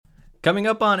Coming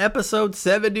up on episode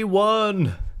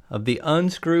 71 of The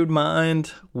Unscrewed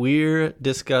Mind, we're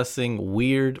discussing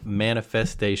weird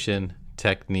manifestation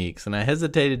techniques. And I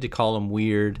hesitated to call them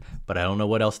weird, but I don't know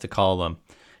what else to call them.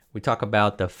 We talk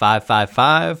about the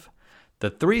 555, the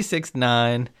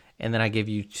 369, and then I give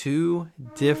you two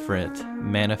different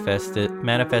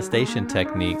manifestation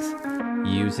techniques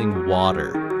using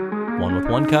water. One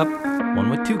with 1 cup, one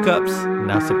with 2 cups.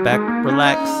 Now sit back,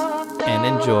 relax, and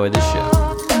enjoy the show.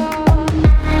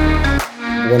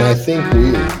 When I think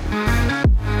weird.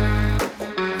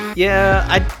 Yeah,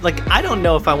 I don't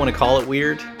know if I want to call it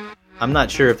weird. I'm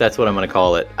not sure if that's what I'm going to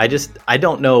call it. I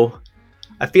don't know.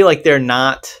 I feel like they're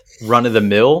not run of the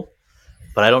mill,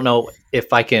 but I don't know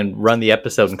if I can run the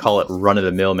episode and call it run of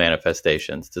the mill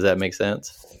manifestations. Does that make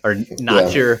sense? Or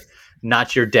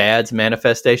not your dad's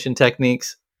manifestation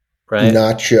techniques, right?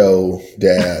 Nacho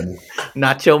dad.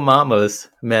 Nacho mama's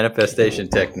manifestation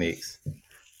techniques.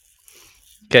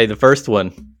 Okay, the first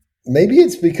one. Maybe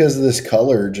it's because this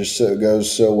color just goes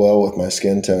so well with my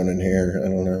skin tone and hair. I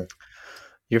don't know.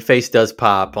 Your face does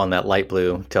pop on that light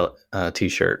blue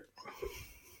t-shirt.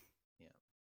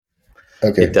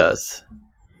 Okay. It does.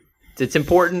 It's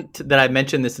important that I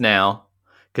mention this now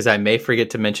because I may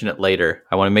forget to mention it later.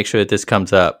 I want to make sure that this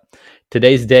comes up.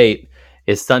 Today's date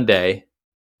is Sunday,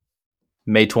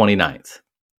 May 29th.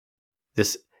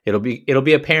 It'll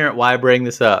be apparent why I bring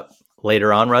this up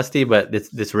later on, Rusty, but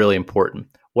it's really important.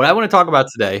 What I want to talk about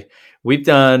today, we've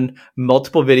done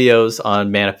multiple videos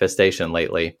on manifestation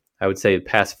lately. I would say the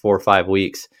past 4 or 5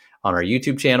 weeks on our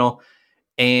YouTube channel.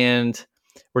 And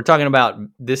we're talking about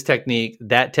this technique,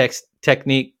 that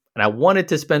technique. And I wanted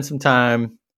to spend some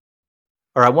time,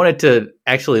 or I wanted to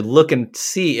actually look and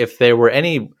see if there were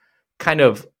any kind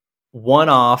of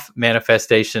one-off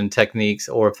manifestation techniques,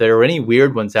 or if there were any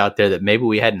weird ones out there that maybe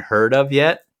we hadn't heard of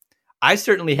yet. I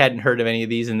certainly hadn't heard of any of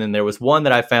these. And then there was one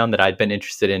that I found that I'd been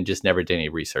interested in, just never did any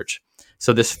research.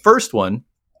 So this first one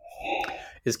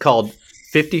is called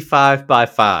 55 by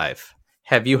 5.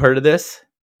 Have you heard of this?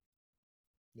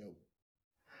 No.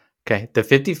 Okay. The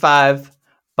 55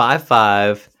 by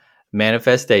 5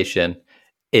 manifestation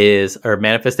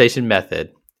manifestation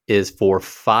method is for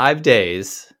 5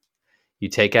 days. You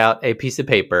take out a piece of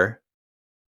paper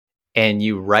and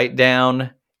you write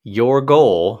down your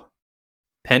goal,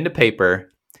 pen to paper,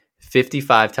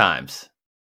 55 times.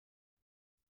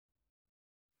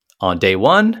 On day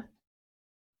 1,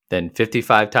 then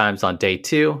 55 times on day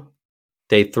 2,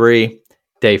 day 3,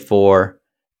 day 4,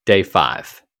 day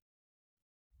 5.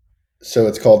 So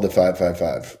it's called the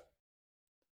 555.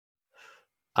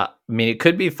 I mean, it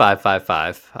could be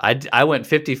 555. I went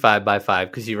 55 by 5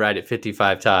 because you write it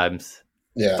 55 times,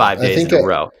 5 days in a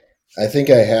row. I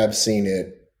think I have seen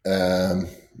it,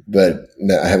 but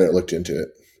no, I haven't looked into it.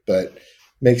 But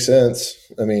makes sense.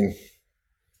 I mean,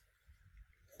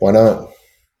 why not?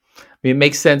 I mean, it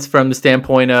makes sense from the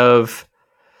standpoint of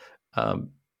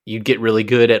you'd get really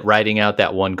good at writing out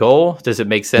that one goal. Does it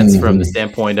make sense from the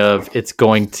standpoint of it's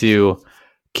going to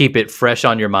keep it fresh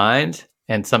on your mind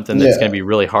and something that's going to be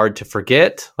really hard to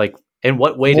forget? Like, in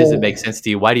what way does it make sense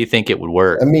to you? Why do you think it would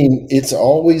work? I mean, it's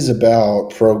always about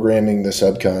programming the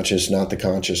subconscious, not the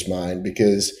conscious mind,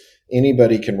 because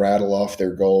anybody can rattle off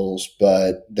their goals,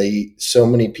 but so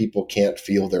many people can't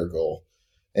feel their goal.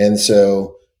 And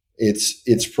so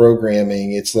it's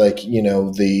programming. It's like,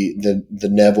 the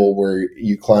Neville where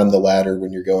you climb the ladder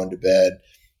when you're going to bed.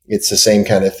 It's the same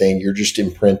kind of thing. You're just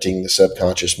imprinting the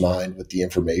subconscious mind with the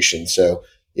information. So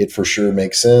it for sure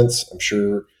makes sense. I'm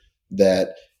sure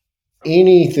that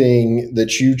anything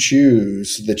that you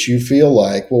choose that you feel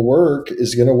like will work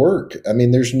is going to work. I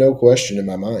mean, there's no question in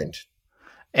my mind.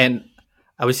 And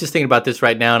I was just thinking about this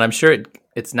right now, and I'm sure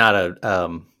it's not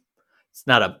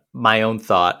my own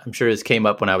thought. I'm sure this came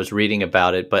up when I was reading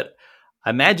about it, but I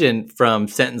imagine from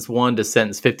sentence 1 to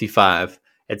sentence 55,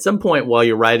 at some point while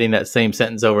you're writing that same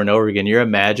sentence over and over again, your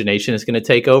imagination is going to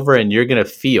take over and you're going to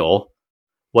feel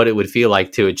what it would feel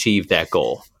like to achieve that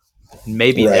goal.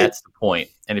 Maybe that's the point.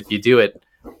 And if you do it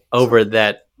over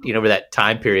that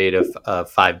time period of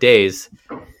 5 days,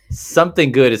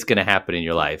 something good is going to happen in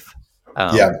your life.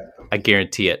 I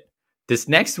guarantee it. This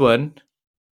next one,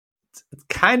 it's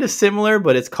kind of similar,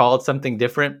 but it's called something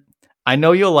different. I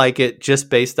know you'll like it just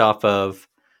based off of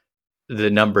the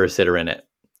numbers that are in it.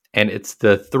 And it's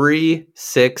the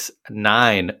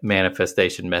 369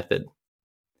 manifestation method.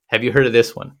 Have you heard of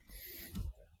this one?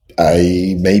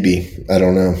 I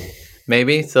don't know.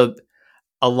 Maybe. So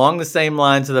along the same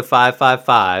lines of the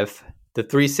 555, the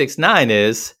 369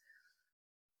 is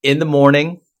in the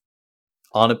morning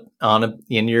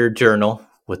in your journal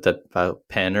with a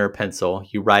pen or a pencil,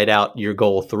 you write out your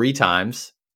goal 3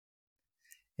 times.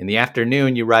 In the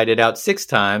afternoon, you write it out 6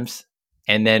 times.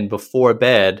 And then before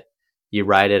bed, you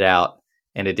write it out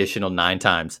an additional 9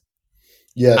 times.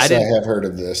 Yes, I have heard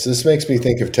of this. This makes me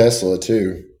think of Tesla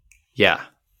too. Yeah.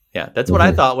 Yeah. That's what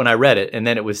I thought when I read it. And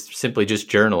then it was simply just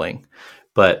journaling.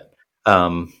 But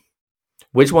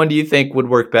which one do you think would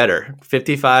work better?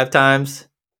 55 times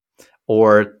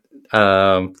or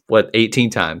 18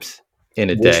 times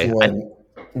in a day?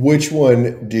 Which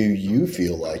one do you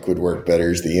feel like would work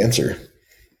better is the answer.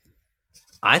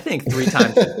 I think 3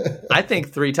 times. I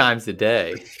think 3 times a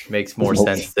day makes more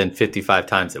sense than 55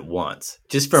 times at once.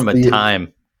 Just from a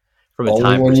time.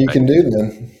 Only one you can do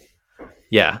then.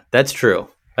 Yeah, that's true.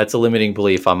 That's a limiting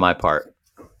belief on my part.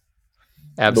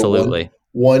 Absolutely.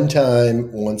 One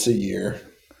time, once a year.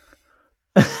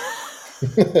 I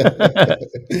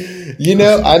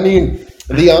mean,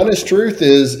 the honest truth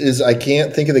is I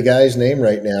can't think of the guy's name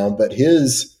right now, but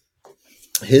his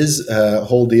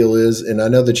whole deal is, and I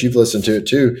know that you've listened to it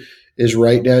too, is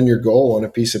write down your goal on a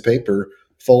piece of paper,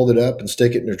 fold it up and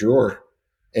stick it in a drawer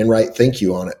and write thank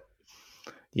you on it.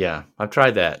 Yeah, I've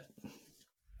tried that.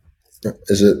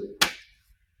 Is it?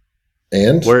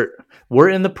 And we're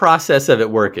in the process of it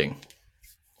working.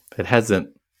 It hasn't.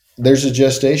 There's a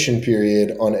gestation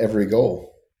period on every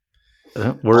goal.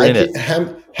 We're in it.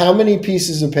 How many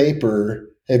pieces of paper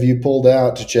have you pulled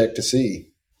out to check to see?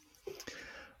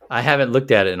 I haven't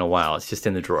looked at it in a while. It's just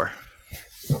in the drawer.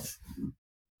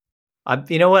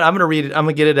 You know what? I'm going to read it. I'm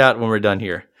going to get it out when we're done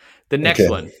here. The next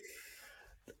one.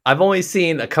 I've only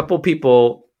seen a couple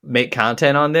people make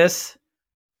content on this,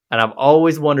 and I've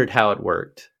always wondered how it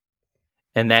worked.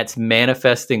 And that's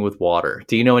manifesting with water.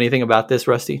 Do you know anything about this,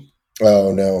 Rusty?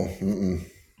 Oh no.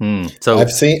 So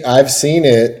I've seen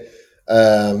it.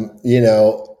 I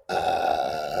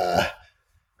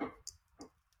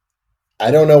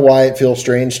don't know why it feels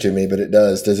strange to me, but it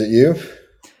does. Does it you?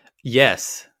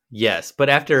 Yes. But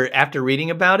after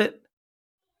reading about it,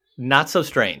 not so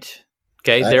strange.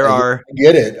 Okay, I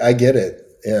get it.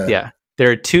 Yeah. There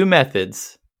are 2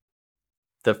 methods.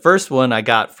 The first one I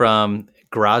got from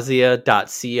Grazia.co.in.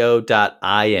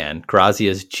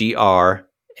 Grazia's Grazia.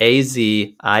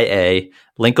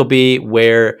 Link will be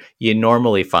where you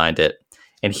normally find it.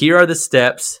 And here are the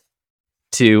steps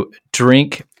to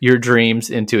drink your dreams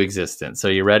into existence. So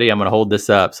you ready? I'm going to hold this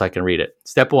up so I can read it.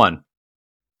 Step 1.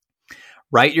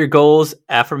 Write your goals,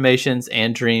 affirmations,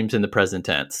 and dreams in the present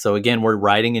tense. So again, we're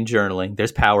writing and journaling.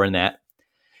 There's power in that.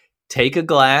 Take a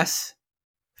glass,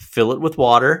 fill it with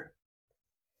water,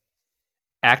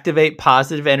 activate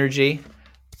positive energy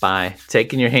by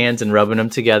taking your hands and rubbing them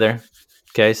together.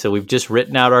 Okay, so we've just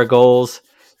written out our goals.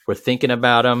 We're thinking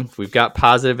about them. We've got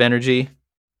positive energy.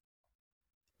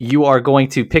 You are going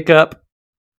to pick up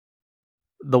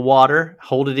the water,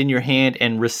 hold it in your hand,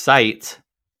 and recite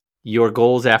your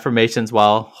goals, affirmations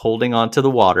while holding on to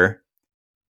the water.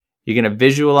 You're going to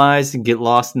visualize and get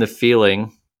lost in the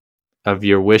feeling of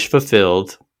your wish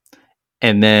fulfilled.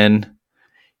 And then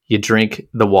you drink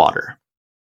the water.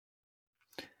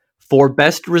 For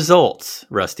best results,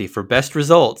 Rusty,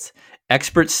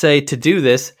 experts say to do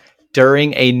this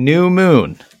during a new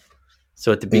moon.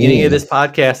 So at the beginning of this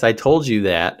podcast, I told you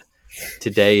that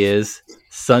today is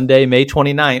Sunday, May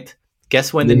 29th.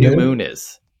 Guess when the new moon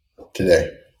is? Today.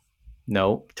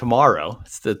 No, tomorrow.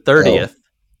 It's the 30th.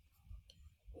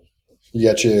 You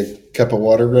got your cup of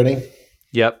water ready?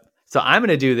 Yep. So I'm going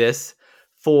to do this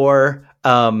for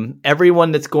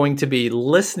everyone that's going to be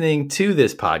listening to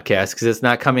this podcast because it's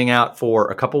not coming out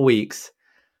for a couple weeks.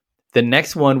 The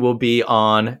next one will be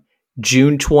on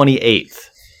June 28th.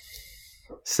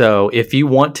 So if you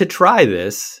want to try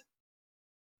this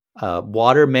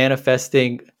water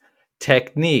manifesting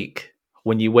technique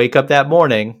when you wake up that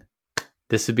morning,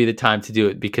 this would be the time to do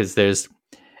it because there's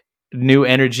new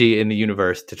energy in the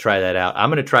universe to try that out. I'm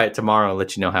going to try it tomorrow and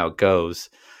let you know how it goes.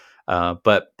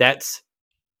 But that's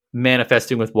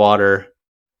manifesting with water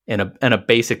in a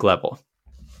basic level.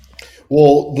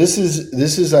 Well, this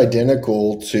is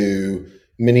identical to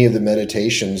many of the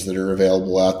meditations that are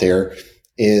available out there.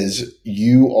 Is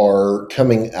you are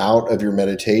coming out of your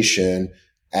meditation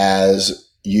as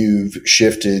you've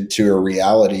shifted to a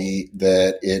reality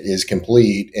that it is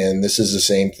complete. And this is the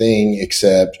same thing,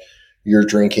 except you're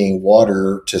drinking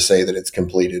water to say that it's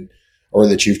completed or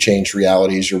that you've changed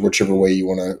realities or whichever way you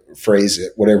want to phrase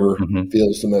it, whatever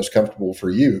feels the most comfortable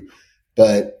for you.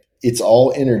 But it's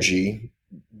all energy.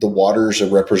 The water is a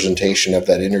representation of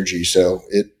that energy. So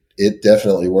it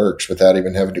definitely works without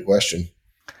even having to question.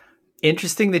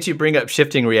 Interesting that you bring up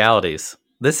shifting realities.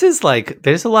 This is like,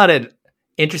 there's a lot of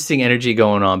interesting energy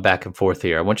going on back and forth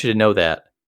here. I want you to know that.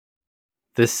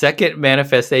 The second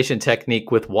manifestation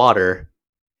technique with water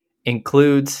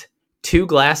includes 2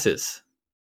 glasses.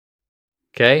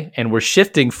 Okay? And we're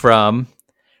shifting from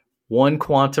one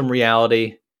quantum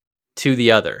reality to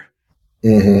the other.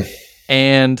 Mm-hmm.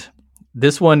 And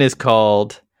this one is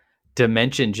called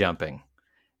dimension jumping.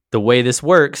 The way this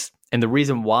works, and the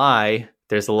reason why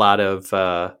there's a lot of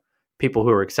people who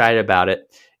are excited about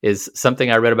it, is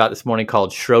something I read about this morning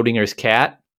called Schrodinger's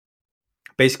cat.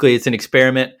 Basically, it's an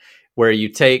experiment where you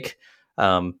take,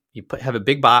 have a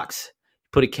big box,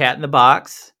 put a cat in the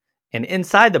box, and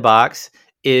inside the box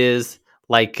is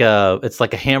it's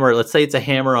like a hammer. Let's say it's a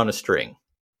hammer on a string.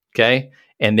 Okay.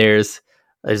 And there's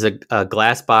a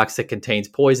glass box that contains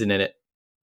poison in it.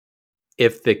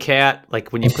 If the cat,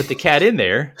 like when you put the cat in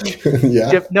there,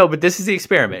 no, but this is the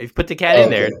experiment. If you put the cat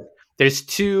in there, there's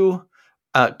two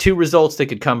results that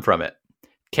could come from it.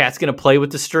 Cat's going to play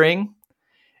with the string.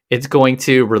 It's going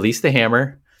to release the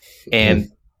hammer and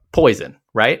poison,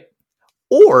 right?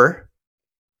 Or,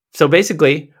 so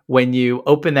basically, when you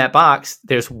open that box,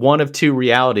 there's one of 2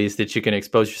 realities that you can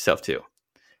expose yourself to.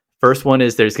 First one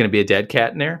is there's going to be a dead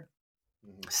cat in there.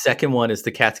 Second one is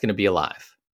the cat's going to be alive.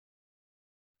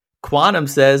 Quantum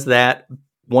says that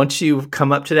once you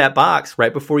come up to that box,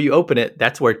 right before you open it,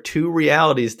 that's where 2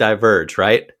 realities diverge,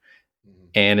 right?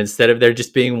 And instead of there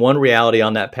just being one reality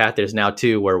on that path, there's now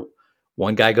 2, where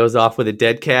one guy goes off with a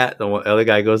dead cat, the other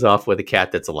guy goes off with a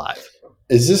cat that's alive.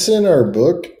 Is this in our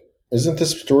book? Isn't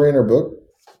this story in our book?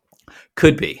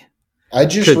 Could be. I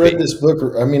just read this book.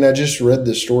 I just read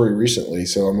this story recently,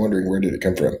 so I'm wondering, where did it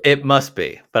come from? It must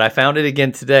be, but I found it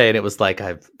again today, and it was like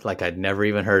I'd never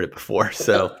even heard it before.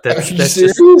 So that's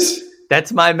serious?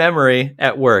 That's my memory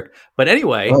at work. But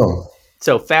anyway,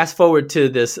 So fast forward to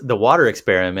the water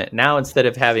experiment. Now instead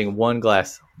of having one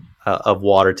glass of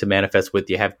water to manifest with,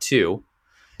 you have 2.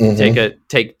 Mm-hmm.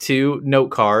 Take 2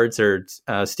 note cards or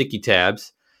sticky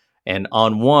tabs, and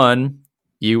on one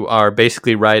you are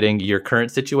basically writing your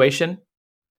current situation.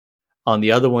 On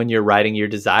the other one, you're writing your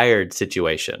desired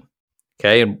situation.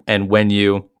 Okay. And when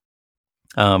you,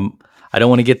 I don't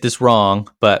want to get this wrong,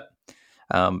 but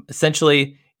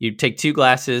essentially you take 2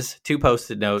 glasses, 2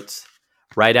 Post-it notes,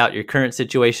 write out your current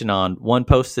situation on one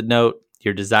Post-it note,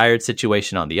 your desired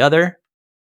situation on the other,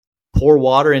 pour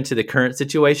water into the current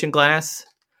situation glass,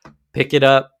 pick it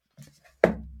up,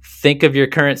 think of your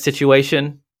current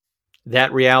situation,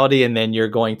 that reality, and then you're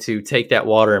going to take that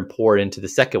water and pour it into the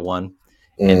second one,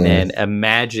 and then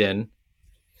imagine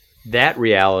that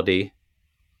reality.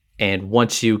 And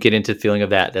once you get into the feeling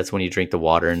of that, that's when you drink the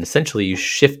water, and essentially you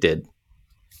shifted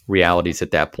realities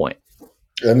at that point.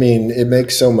 I mean, it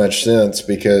makes so much sense,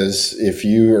 because if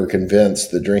you are convinced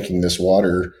that drinking this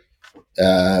water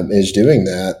is doing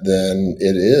that, then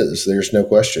it is. There's no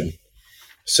question.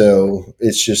 So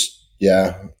it's just,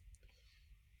 yeah.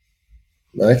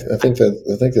 I think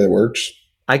that works.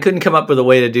 I couldn't come up with a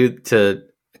way to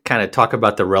kind of talk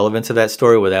about the relevance of that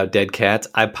story without dead cats.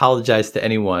 I apologize to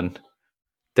anyone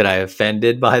that I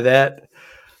offended by that,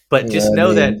 but just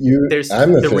know that there's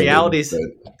the realities.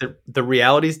 The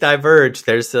realities diverge.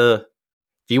 If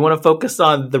you want to focus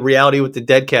on the reality with the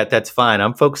dead cat, that's fine.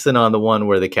 I'm focusing on the one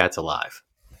where the cat's alive,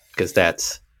 because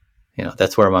that's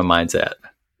where my mind's at.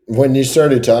 When you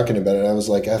started talking about it, I was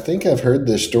like, I think I've heard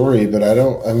this story, but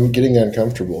I'm getting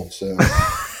uncomfortable. So,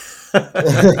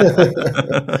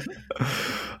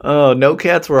 oh, no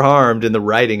cats were harmed in the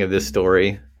writing of this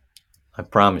story. I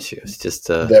promise you, it's just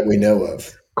that we know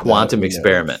of quantum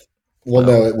experiment. Well,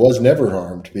 no, it was never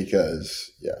harmed because,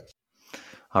 yeah.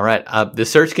 All right, the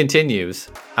search continues.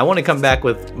 I want to come back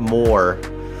with more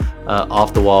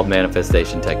off the wall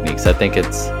manifestation techniques. I think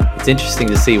it's interesting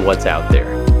to see what's out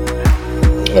there.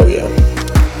 Oh, yeah.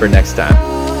 For next time.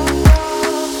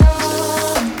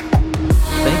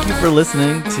 Thank you for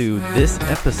listening to this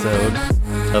episode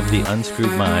of The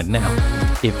Unscrewed Mind. Now,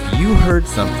 if you heard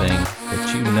something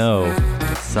that you know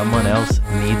that someone else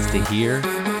needs to hear,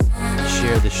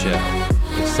 share the show.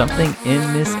 If something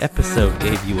in this episode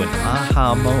gave you an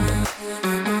aha moment,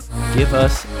 give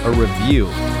us a review.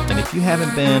 And if you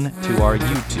haven't been to our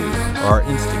YouTube or our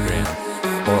Instagram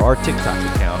or our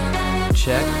TikTok account,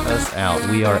 check us out.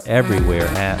 We are everywhere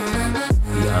at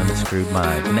The Unscrewed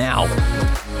Mind. Now,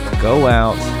 go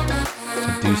out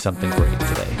and do something great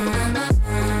today.